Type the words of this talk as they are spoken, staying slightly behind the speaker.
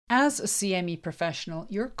As a CME professional,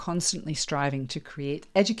 you're constantly striving to create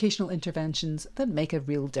educational interventions that make a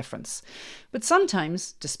real difference. But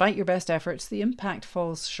sometimes, despite your best efforts, the impact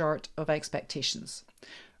falls short of expectations.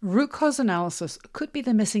 Root cause analysis could be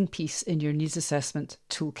the missing piece in your needs assessment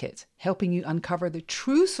toolkit, helping you uncover the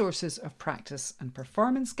true sources of practice and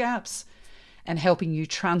performance gaps, and helping you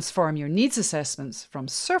transform your needs assessments from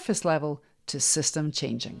surface level to system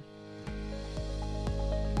changing.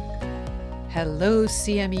 Hello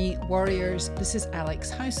CME warriors, this is Alex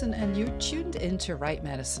Howson and you're tuned into Right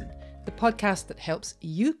Medicine, the podcast that helps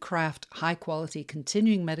you craft high quality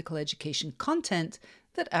continuing medical education content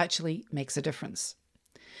that actually makes a difference.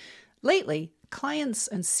 Lately, clients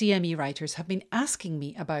and CME writers have been asking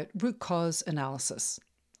me about root cause analysis.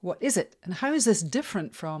 What is it and how is this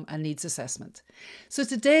different from a needs assessment? So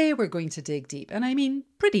today we're going to dig deep, and I mean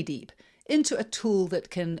pretty deep, into a tool that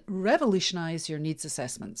can revolutionize your needs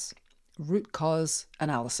assessments. Root cause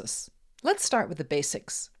analysis. Let's start with the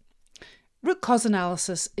basics. Root cause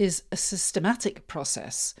analysis is a systematic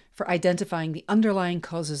process for identifying the underlying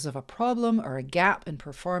causes of a problem or a gap in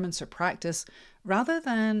performance or practice, rather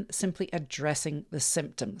than simply addressing the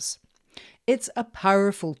symptoms. It's a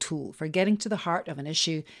powerful tool for getting to the heart of an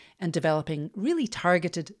issue and developing really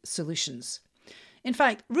targeted solutions. In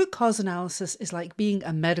fact, root cause analysis is like being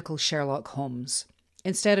a medical Sherlock Holmes.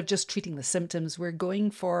 Instead of just treating the symptoms, we're looking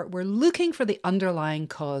for the underlying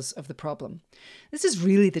cause of the problem. This is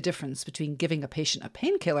really the difference between giving a patient a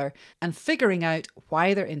painkiller and figuring out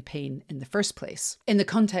why they're in pain in the first place. In the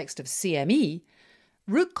context of CME,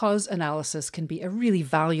 root cause analysis can be a really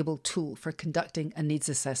valuable tool for conducting a needs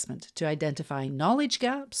assessment to identify knowledge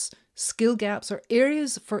gaps, skill gaps, or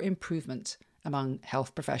areas for improvement among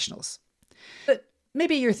health professionals. But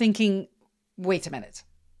maybe you're thinking, wait a minute.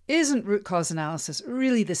 Isn't root cause analysis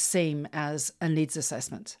really the same as a needs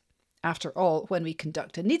assessment? After all, when we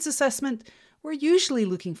conduct a needs assessment, we're usually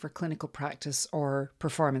looking for clinical practice or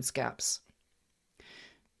performance gaps.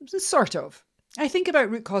 Sort of. I think about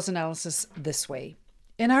root cause analysis this way.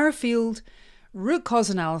 In our field, root cause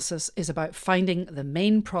analysis is about finding the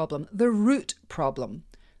main problem, the root problem,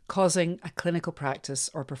 causing a clinical practice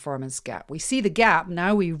or performance gap. We see the gap,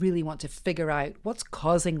 now we really want to figure out what's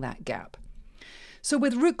causing that gap. So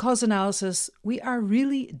with root cause analysis, we are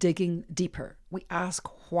really digging deeper. We ask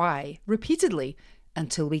why repeatedly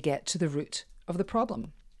until we get to the root of the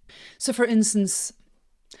problem. So for instance,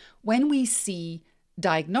 when we see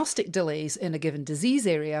diagnostic delays in a given disease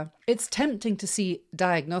area, it's tempting to see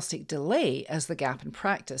diagnostic delay as the gap in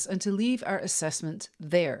practice and to leave our assessment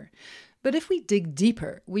there. But if we dig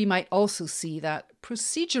deeper, we might also see that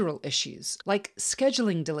procedural issues like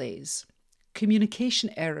scheduling delays,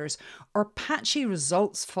 communication errors, or patchy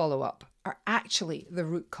results follow-up are actually the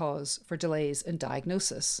root cause for delays in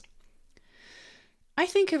diagnosis. I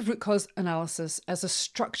think of root cause analysis as a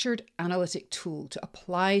structured analytic tool to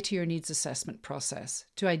apply to your needs assessment process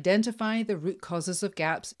to identify the root causes of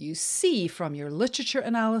gaps you see from your literature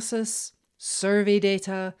analysis, survey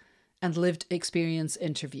data, and lived experience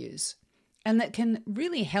interviews, and that can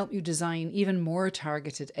really help you design even more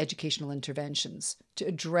targeted educational interventions to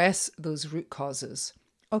address those root causes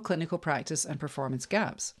of clinical practice and performance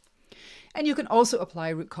gaps. And you can also apply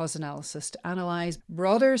root cause analysis to analyse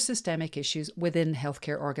broader systemic issues within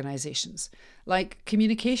healthcare organisations, like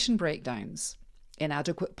communication breakdowns,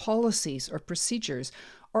 inadequate policies or procedures,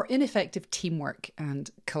 or ineffective teamwork and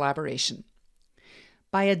collaboration.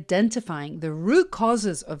 By identifying the root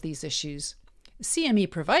causes of these issues, CME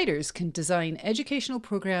providers can design educational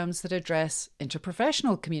programs that address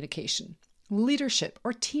interprofessional communication, leadership,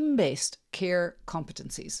 or team-based care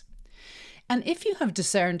competencies. And if you have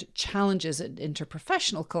discerned challenges in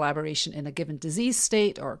interprofessional collaboration in a given disease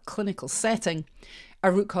state or clinical setting,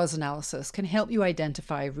 a root cause analysis can help you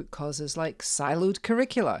identify root causes like siloed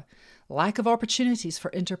curricula, lack of opportunities for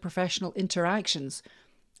interprofessional interactions,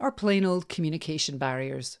 or plain old communication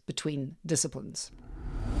barriers between disciplines.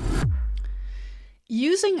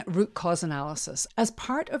 Using root cause analysis as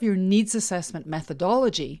part of your needs assessment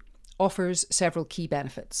methodology offers several key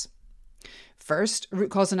benefits. First, root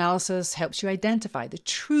cause analysis helps you identify the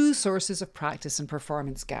true sources of practice and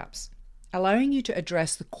performance gaps, allowing you to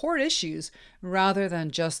address the core issues rather than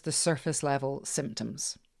just the surface level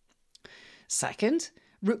symptoms. Second,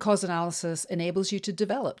 root cause analysis enables you to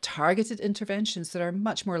develop targeted interventions that are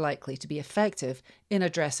much more likely to be effective in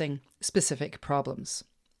addressing specific problems.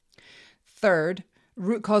 Third,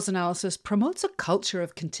 root cause analysis promotes a culture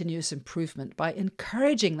of continuous improvement by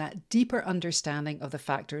encouraging that deeper understanding of the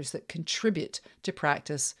factors that contribute to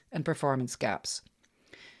practice and performance gaps.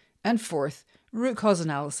 And fourth, root cause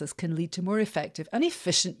analysis can lead to more effective and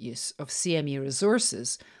efficient use of CME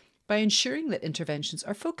resources by ensuring that interventions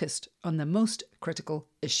are focused on the most critical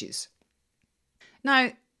issues.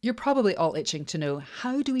 Now, you're probably all itching to know,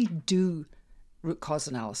 how do we do root cause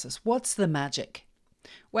analysis? What's the magic?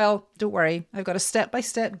 Well, don't worry, I've got a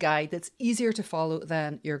step-by-step guide that's easier to follow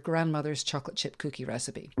than your grandmother's chocolate chip cookie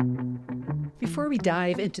recipe. Before we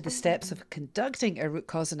dive into the steps of conducting a root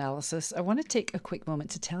cause analysis, I want to take a quick moment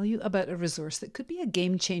to tell you about a resource that could be a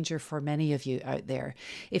game changer for many of you out there.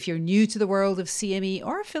 If you're new to the world of CME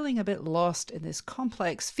or feeling a bit lost in this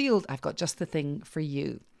complex field, I've got just the thing for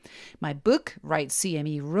you. My book, Right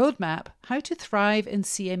CME Roadmap, How to Thrive in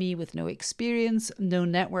CME with No Experience, No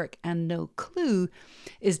Network and No Clue,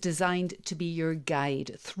 is designed to be your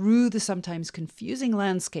guide through the sometimes confusing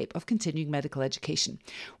landscape of continuing medical education.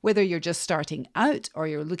 Whether you're just starting out or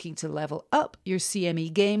you're looking to level up your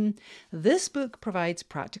CME game, this book provides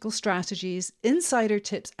practical strategies, insider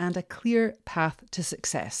tips, and a clear path to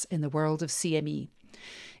success in the world of CME.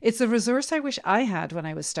 It's a resource I wish I had when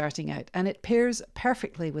I was starting out, and it pairs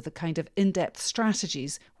perfectly with the kind of in-depth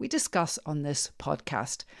strategies we discuss on this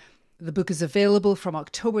podcast. The book is available from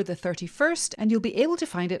October the 31st, and you'll be able to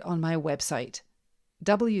find it on my website,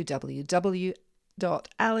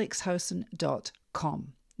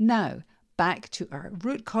 www.alexhausen.com. Now, back to our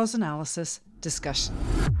root cause analysis discussion.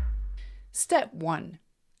 Step 1.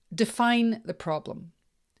 Define the problem.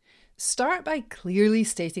 Start by clearly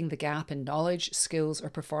stating the gap in knowledge, skills, or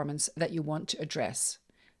performance that you want to address.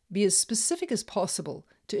 Be as specific as possible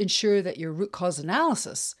to ensure that your root cause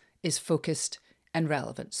analysis is focused and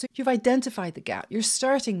relevant. So you've identified the gap. You're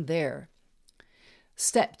starting there.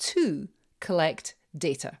 Step 2, collect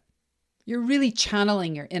data. You're really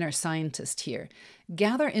channeling your inner scientist here.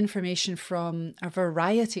 Gather information from a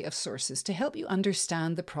variety of sources to help you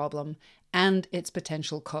understand the problem and its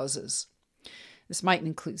potential causes. This might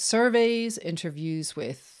include surveys, interviews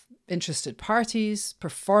with interested parties,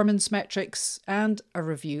 performance metrics, and a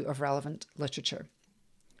review of relevant literature.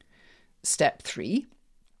 Step 3,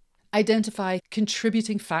 identify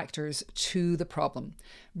contributing factors to the problem.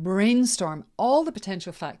 Brainstorm all the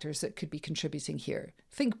potential factors that could be contributing here.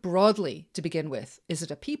 Think broadly to begin with. Is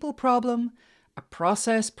it a people problem, a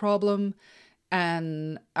process problem,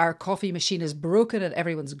 our coffee machine is broken and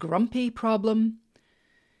everyone's grumpy problem?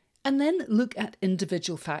 And then look at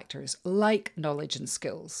individual factors like knowledge and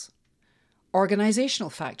skills,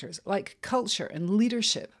 organizational factors like culture and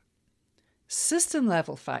leadership, system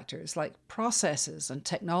level factors like processes and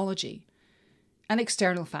technology, and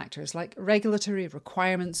external factors like regulatory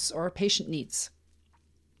requirements or patient needs.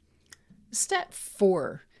 Step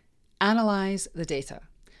 4, analyze the data.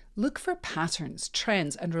 Look for patterns,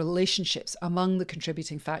 trends, and relationships among the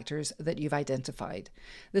contributing factors that you've identified.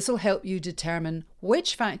 This will help you determine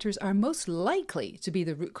which factors are most likely to be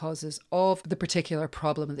the root causes of the particular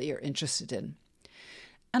problem that you're interested in.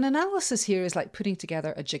 An analysis here is like putting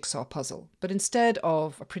together a jigsaw puzzle, but instead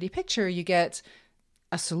of a pretty picture, you get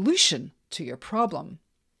a solution to your problem.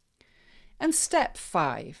 And step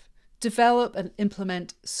 5, develop and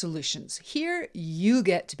implement solutions. Here, you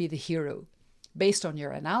get to be the hero. Based on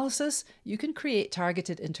your analysis, you can create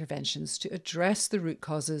targeted interventions to address the root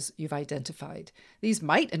causes you've identified. These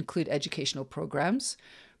might include educational programs,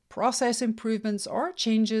 process improvements or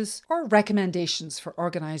changes, or recommendations for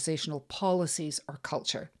organizational policies or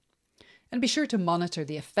culture. And be sure to monitor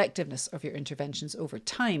the effectiveness of your interventions over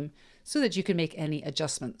time so that you can make any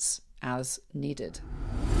adjustments as needed.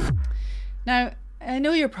 Now, I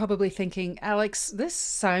know you're probably thinking, Alex, this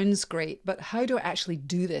sounds great, but how do I actually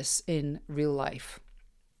do this in real life?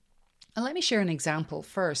 And let me share an example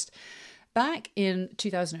first. Back in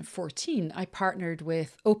 2014, I partnered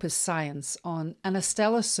with Opus Science on an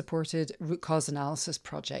Astellas-supported root cause analysis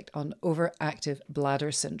project on overactive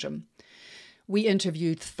bladder syndrome. We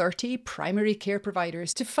interviewed 30 primary care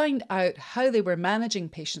providers to find out how they were managing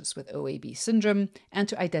patients with OAB syndrome and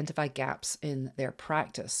to identify gaps in their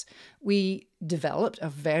practice. We developed a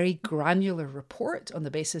very granular report on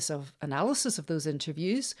the basis of analysis of those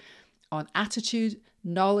interviews on attitude,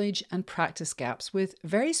 knowledge, and practice gaps with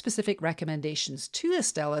very specific recommendations to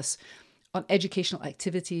Astellas on educational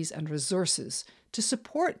activities and resources to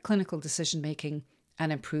support clinical decision-making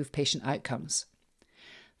and improve patient outcomes.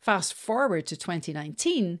 Fast forward to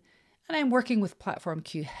 2019, and I'm working with Platform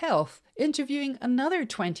Q Health, interviewing another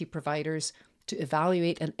 20 providers to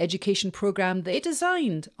evaluate an education program they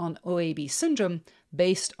designed on OAB syndrome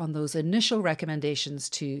based on those initial recommendations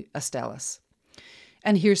to Astellas.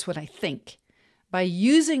 And here's what I think. By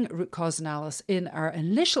using root cause analysis in our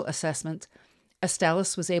initial assessment,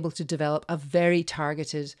 Astellas was able to develop a very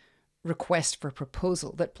targeted request for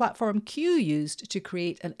proposal that Platform Q used to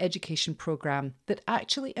create an education program that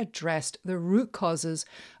actually addressed the root causes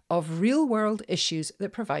of real-world issues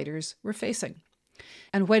that providers were facing.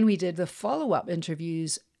 And when we did the follow-up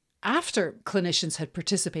interviews after clinicians had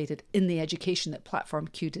participated in the education that Platform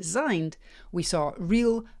Q designed, we saw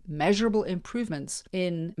real, measurable improvements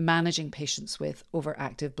in managing patients with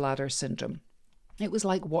overactive bladder syndrome. It was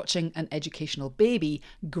like watching an educational baby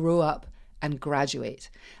grow up and graduate.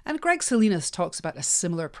 And Greg Salinas talks about a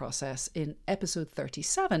similar process in episode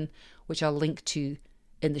 37, which I'll link to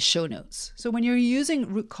in the show notes. So when you're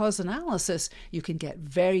using root cause analysis, you can get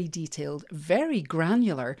very detailed, very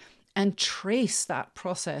granular, and trace that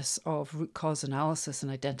process of root cause analysis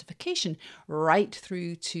and identification right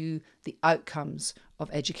through to the outcomes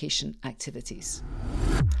of education activities.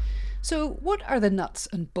 So what are the nuts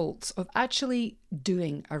and bolts of actually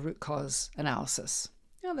doing a root cause analysis?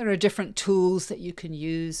 Now, there are different tools that you can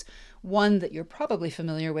use. One that you're probably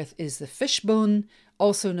familiar with is the fishbone,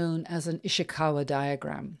 also known as an Ishikawa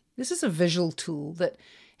diagram. This is a visual tool that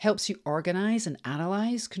helps you organize and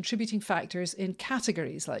analyze contributing factors in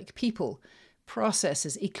categories like people,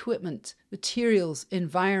 processes, equipment, materials,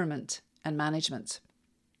 environment, and management.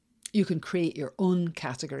 You can create your own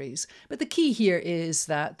categories, but the key here is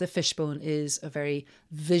that the fishbone is a very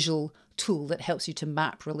visual tool that helps you to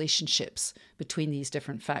map relationships between these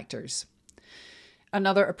different factors.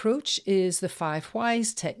 Another approach is the 5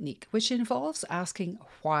 whys technique, which involves asking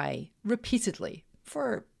why repeatedly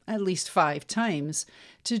for at least 5 times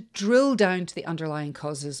to drill down to the underlying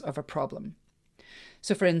causes of a problem.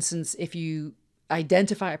 So for instance, if you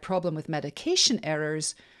identify a problem with medication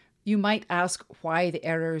errors, you might ask why the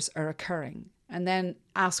errors are occurring, and then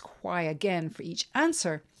ask why again for each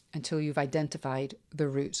answer until you've identified the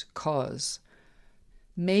root cause.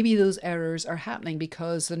 Maybe those errors are happening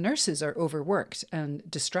because the nurses are overworked and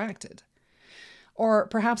distracted. Or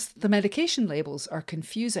perhaps the medication labels are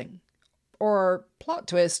confusing. Or, plot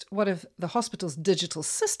twist, what if the hospital's digital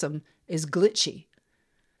system is glitchy?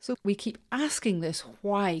 So we keep asking this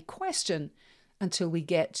why question until we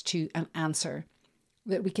get to an answer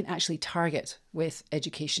that we can actually target with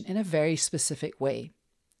education in a very specific way.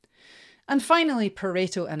 And finally,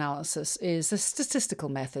 Pareto analysis is a statistical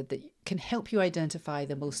method that can help you identify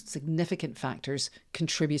the most significant factors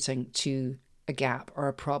contributing to a gap or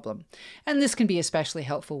a problem. And this can be especially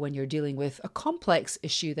helpful when you're dealing with a complex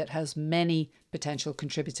issue that has many potential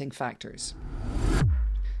contributing factors.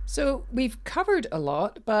 So we've covered a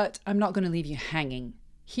lot, but I'm not going to leave you hanging.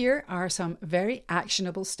 Here are some very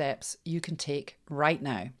actionable steps you can take right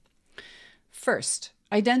now. First,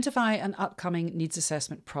 identify an upcoming needs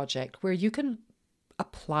assessment project where you can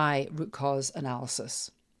apply root cause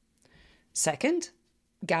analysis. Second,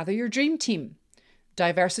 gather your dream team.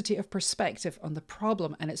 Diversity of perspective on the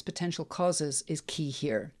problem and its potential causes is key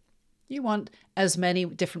here. You want as many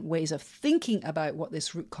different ways of thinking about what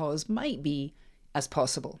this root cause might be as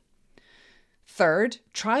possible. Third,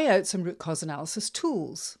 try out some root cause analysis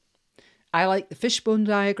tools. I like the fishbone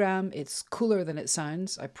diagram. It's cooler than it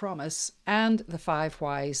sounds, I promise, and the 5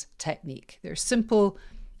 whys technique. They're simple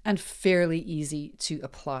and fairly easy to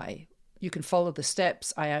apply. You can follow the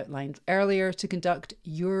steps I outlined earlier to conduct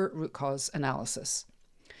your root cause analysis.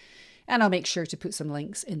 And I'll make sure to put some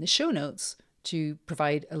links in the show notes to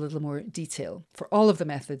provide a little more detail for all of the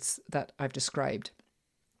methods that I've described.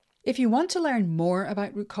 If you want to learn more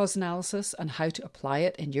about root cause analysis and how to apply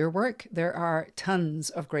it in your work, there are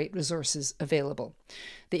tons of great resources available.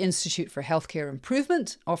 The Institute for Healthcare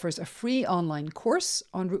Improvement offers a free online course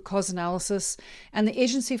on root cause analysis, and the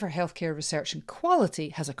Agency for Healthcare Research and Quality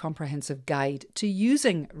has a comprehensive guide to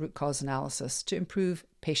using root cause analysis to improve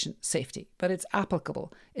patient safety, but it's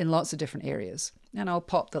applicable in lots of different areas. And I'll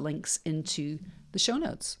pop the links into the show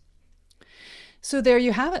notes. So there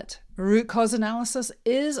you have it. Root cause analysis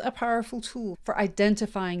is a powerful tool for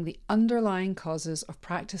identifying the underlying causes of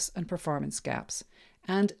practice and performance gaps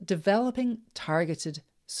and developing targeted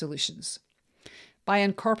solutions. By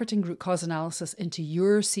incorporating root cause analysis into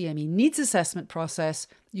your CME needs assessment process,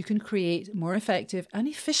 you can create more effective and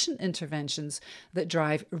efficient interventions that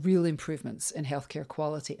drive real improvements in healthcare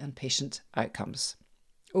quality and patient outcomes.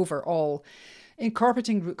 Overall,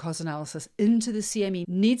 incorporating root cause analysis into the CME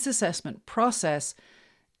needs assessment process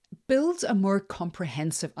builds a more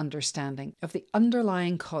comprehensive understanding of the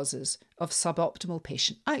underlying causes of suboptimal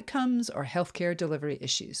patient outcomes or healthcare delivery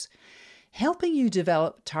issues, helping you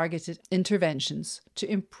develop targeted interventions to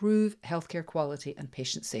improve healthcare quality and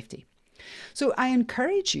patient safety. So I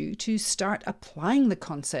encourage you to start applying the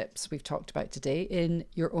concepts we've talked about today in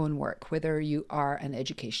your own work, whether you are an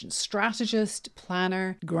education strategist,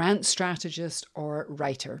 planner, grant strategist, or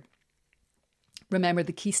writer. Remember,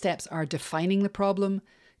 the key steps are defining the problem,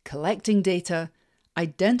 collecting data,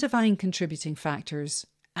 identifying contributing factors,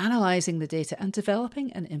 analysing the data and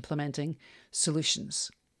developing and implementing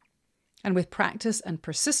solutions. And with practice and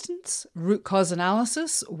persistence, root cause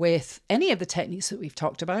analysis with any of the techniques that we've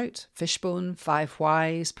talked about, Fishbone, 5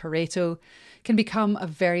 Whys, Pareto, can become a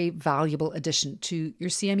very valuable addition to your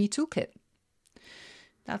CME toolkit.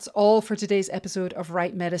 That's all for today's episode of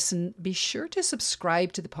Right Medicine. Be sure to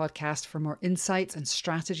subscribe to the podcast for more insights and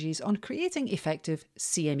strategies on creating effective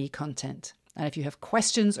CME content. And if you have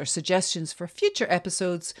questions or suggestions for future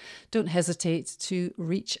episodes, don't hesitate to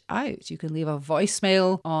reach out. You can leave a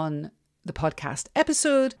voicemail on the podcast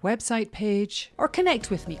episode, website page, or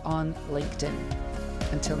connect with me on LinkedIn.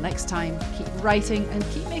 Until next time, keep writing and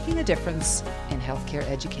keep making a difference in healthcare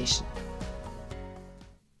education.